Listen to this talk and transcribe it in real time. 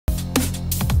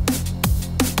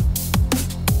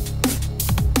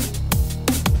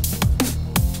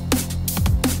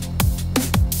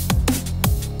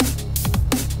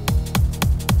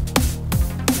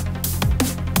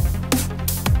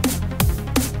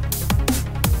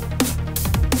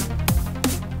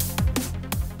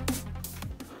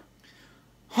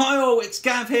it's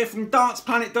Gav here from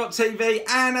dartsplanet.tv,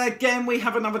 and again we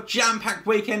have another jam-packed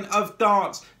weekend of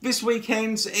darts. This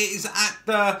weekend it is at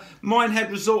the Minehead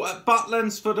Resort at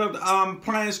Butlins for the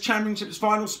Players Championships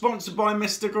final, sponsored by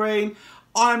Mr. Green.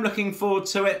 I'm looking forward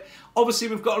to it. Obviously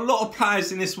we've got a lot of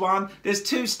players in this one. There's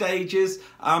two stages,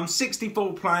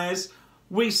 64 players.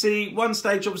 We see one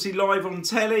stage obviously live on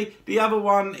telly, the other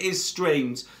one is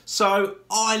streamed. So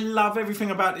I love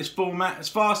everything about this format. As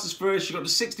fast as furious, you've got the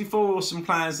 64 awesome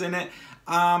players in it.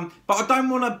 But I don't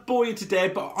want to bore you to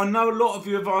death, but I know a lot of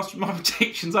you have asked for my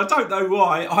predictions. I don't know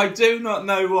why, I do not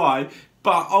know why.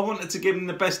 But I wanted to give them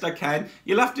the best I can.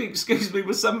 You'll have to excuse me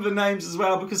with some of the names as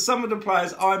well, because some of the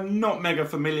players I'm not mega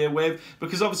familiar with,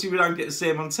 because obviously we don't get to see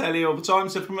them on telly all the time.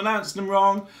 So if I'm announcing them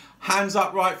wrong, hands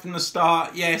up right from the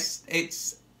start. Yes,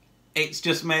 it's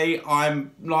just me.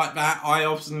 I'm like that. I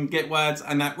often get words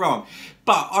and that wrong.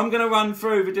 But I'm going to run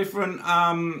through the different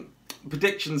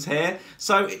predictions here.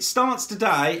 So it starts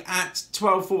today at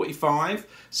 12:45.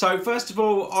 So first of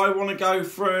all, I want to go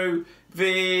through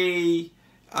the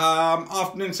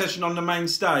afternoon session on the main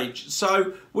stage.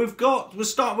 So we're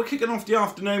kicking off the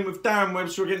afternoon with Darren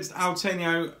Webster against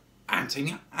Antonio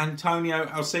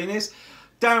Alcinas.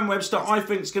 Darren Webster, I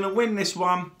think, is going to win this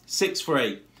one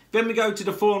 6-3. Then we go to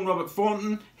the Fawn, Robert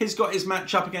Thornton. He's got his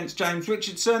match up against James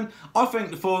Richardson. I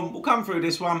think the Fawn will come through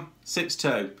this one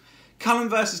 6-2. Cullen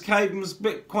versus Caven was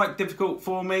quite difficult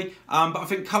for me, but I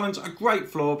think Cullen's a great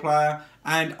floor player,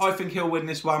 and I think he'll win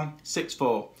this one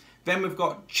 6-4. Then we've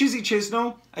got Chizzy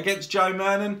Chisnell against Joe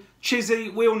Mernon.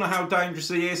 Chizzy, we all know how dangerous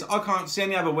he is. I can't see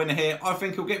any other winner here. I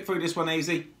think he'll get through this one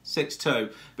easy,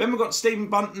 6-2. Then we've got Stephen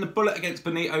Bunton, the Bullet against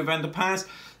Benito van der Paz.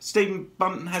 Stephen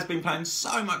Bunton has been playing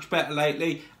so much better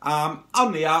lately,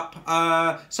 on the up.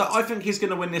 So I think he's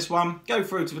going to win this one, go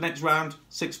through to the next round,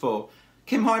 6-4.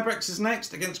 Kim Huybrechts is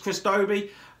next against Chris Dobie.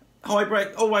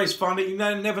 Huybrechts, always funny, you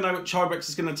never know which Huybrechts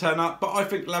is going to turn up, but I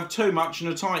think he'll have too much in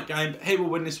a tight game, but he will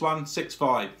win this one,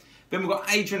 6-5. Then we've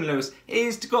got Adrian Lewis.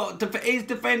 He's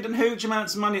defending huge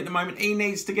amounts of money at the moment. He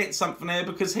needs to get something here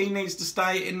because he needs to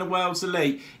stay in the world's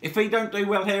elite. If he don't do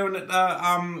well here and at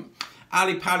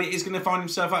Ali Pally, he's going to find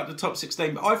himself out the top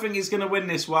 16. But I think he's going to win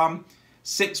this one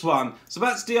 6-1. So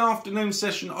that's the afternoon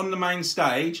session on the main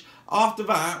stage. After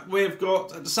that, we've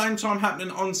got, at the same time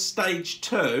happening on stage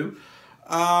 2,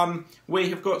 we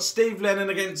have got Steve Lennon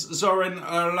against Zoran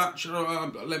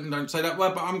let me don't say that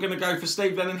word, but I'm going to go for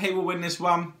Steve Lennon. He will win this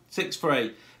one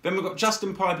 6-3. Then we've got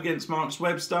Justin Pipe against Mark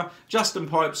Webster. Justin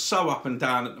Pipe's so up and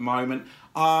down at the moment.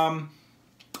 I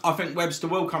think Webster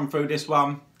will come through this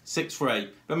one 6-3.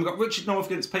 Then we've got Richard North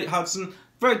against Pete Hudson.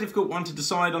 Very difficult one to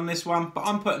decide on this one, but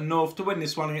I'm putting North to win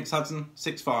this one against Hudson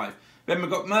 6-5. Then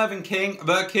we've got Mervyn King,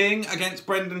 the King, against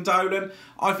Brendan Dolan.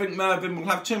 I think Mervyn will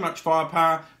have too much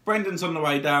firepower. Brendan's on the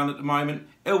way down at the moment.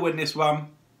 He'll win this one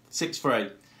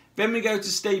 6-3. Then we go to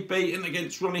Steve Beaton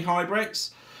against Ronnie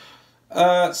Huybrechts.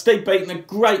 Steve Beaton, a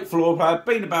great floor player,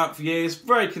 been about for years,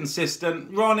 very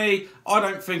consistent. Ronnie, I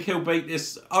don't think he'll beat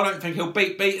this. I don't think he'll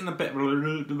beat Beaton a bit,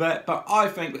 but I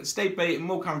think that Steve Beaton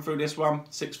will come through this one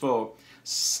 6-4.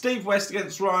 Steve West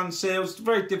against Ryan Seals,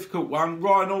 very difficult one.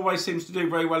 Ryan always seems to do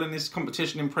very well in this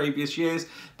competition in previous years,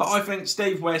 but I think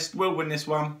Steve West will win this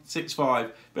one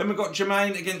 6-5. Then we've got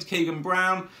Jermaine against Keegan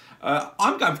Brown.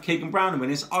 I'm going for Keegan Brown to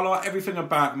win this. I like everything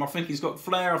about him. I think he's got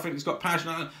flair, I think he's got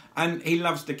passion, and he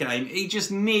loves the game. He just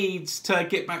needs to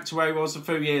get back to where he was a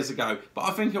few years ago, but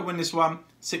I think he'll win this one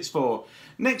 6-4.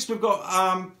 Next we've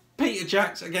got Peter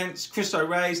Jacks against Chris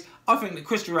O'Reilly. I think that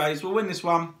Chris O'Reilly will win this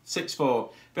one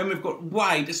 6-4. Then we've got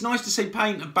Wade. It's nice to see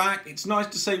Painter back. It's nice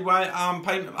to see Wade.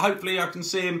 Painter. Hopefully I can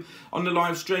see him on the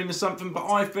live stream or something.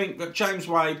 But I think that James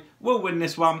Wade will win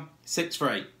this one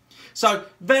 6-3. So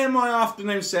they're my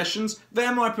afternoon sessions.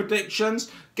 They're my predictions.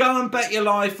 Go and bet your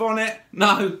life on it.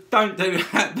 No, don't do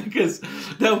that because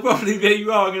they'll probably be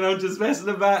wrong and I'm just messing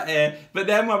about here. But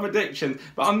they're my predictions.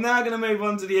 But I'm now going to move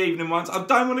on to the evening ones. I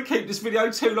don't want to keep this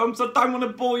video too long because I don't want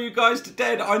to bore you guys to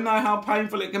death. I know how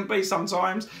painful it can be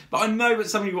sometimes. But I know that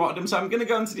some of you want them. So I'm going to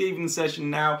go into the evening session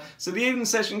now. So the evening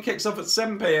session kicks off at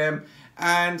 7 PM.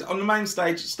 And on the main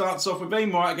stage, it starts off with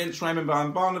Ian White against Raymond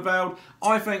Barneveld.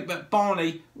 I think that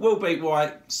Barney will beat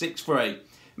White 6-3.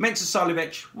 Mensa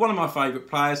Suljovic, one of my favourite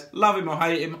players. Love him or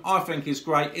hate him, I think he's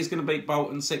great. He's going to beat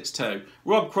Bolton 6-2.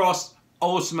 Rob Cross,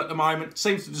 awesome at the moment.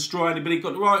 Seems to destroy anybody.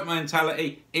 Got the right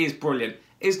mentality. He's brilliant.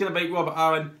 He's going to beat Robert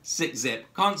Owen 6-zip.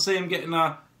 Can't see him getting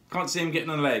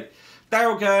a leg.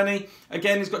 Daryl Gurney,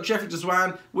 again, he's got Jeffrey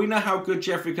Deswan. We know how good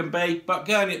Jeffrey can be, but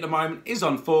Gurney at the moment is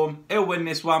on form. He'll win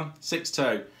this one,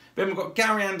 6-2. Then we've got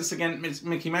Gary Anderson against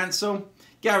Mickey Mansell.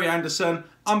 Gary Anderson,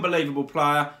 unbelievable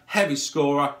player, heavy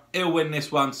scorer. He'll win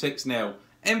this one, 6-0.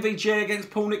 MVG against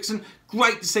Paul Nixon,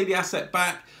 great to see the asset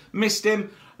back. Missed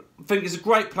him. I think he's a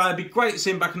great player. Be great to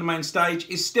see him back on the main stage.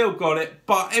 He's still got it,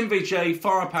 but MVG,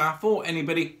 firepower for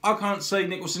anybody. I can't see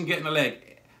Nicholson getting a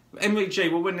leg.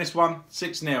 MVG will win this one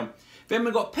 6-0. Then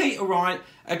we've got Peter Wright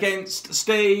against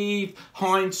Steve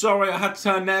Hine. Sorry, I had to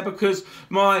turn there because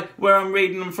where I'm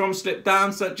reading them from slipped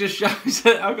down, so it just shows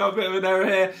that I've got a bit of an error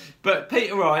here. But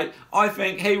Peter Wright, I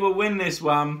think he will win this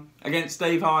one against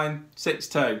Steve Hine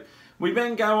 6-2. We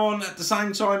then go on at the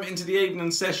same time into the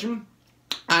evening session.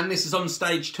 And this is on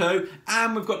stage 2,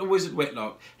 and we've got the Wizard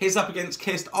Whitlock. He's up against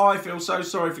Kist. I feel so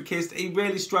sorry for Kist. He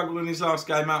really struggled in his last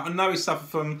game out. I know he suffered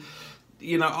from,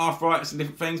 you know, arthritis and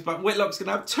different things, but Whitlock's going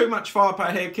to have too much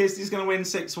firepower here. Kist is going to win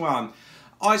 6-1.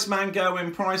 Iceman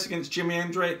Gerwin Price against Jimi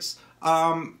Hendrix.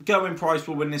 Gerwin Price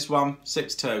will win this one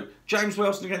 6-2. James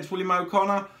Wilson against William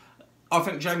O'Connor. I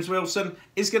think James Wilson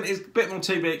is a bit more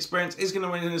TV experience. Is going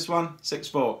to win this one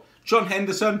 6-4. John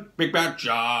Henderson, Big Bad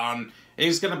John.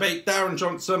 He's going to beat Darren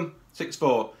Johnson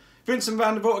 6-4. Vincent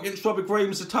van der Voort against Robbie Green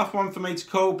was a tough one for me to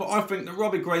call, but I think that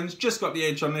Robbie Green's just got the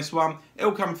edge on this one.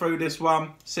 He'll come through this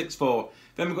one 6-4.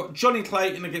 Then we've got Johnny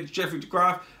Clayton against Jeffrey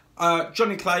DeGraff.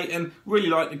 Johnny Clayton, really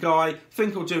like the guy.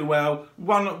 Think he'll do well.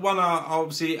 Won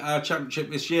obviously championship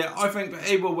this year. I think that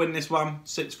he will win this one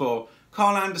 6-4.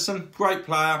 Carl Anderson, great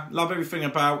player. Love everything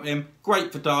about him.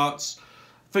 Great for darts.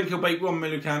 Think he'll beat Ron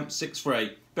Millicamp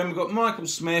 6-3. Then we've got Michael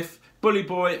Smith, Bully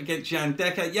Boy against Jan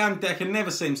Decker. Jan Decker never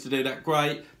seems to do that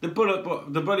great. The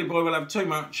Bully Boy will have too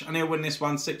much and he'll win this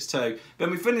one 6-2.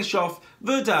 Then we finish off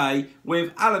the day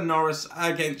with Alan Norris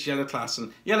against Jelle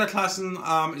Klassen. Jelle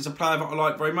Klassen is a player that I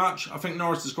like very much. I think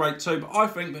Norris is great too, but I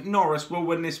think that Norris will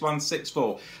win this one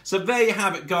 6-4. So there you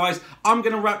have it, guys. I'm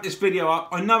going to wrap this video up.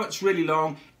 I know it's really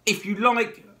long. If you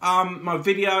like my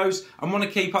videos and want to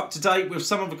keep up to date with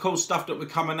some of the cool stuff that we're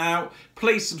coming out,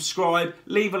 please subscribe,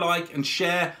 leave a like and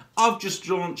share. I've just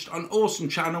launched an awesome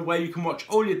channel where you can watch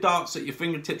all your darts at your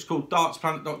fingertips called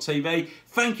dartsplanet.tv.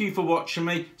 Thank you for watching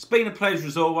me. It's been a pleasure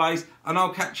as always, and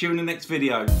I'll catch you in the next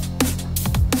video.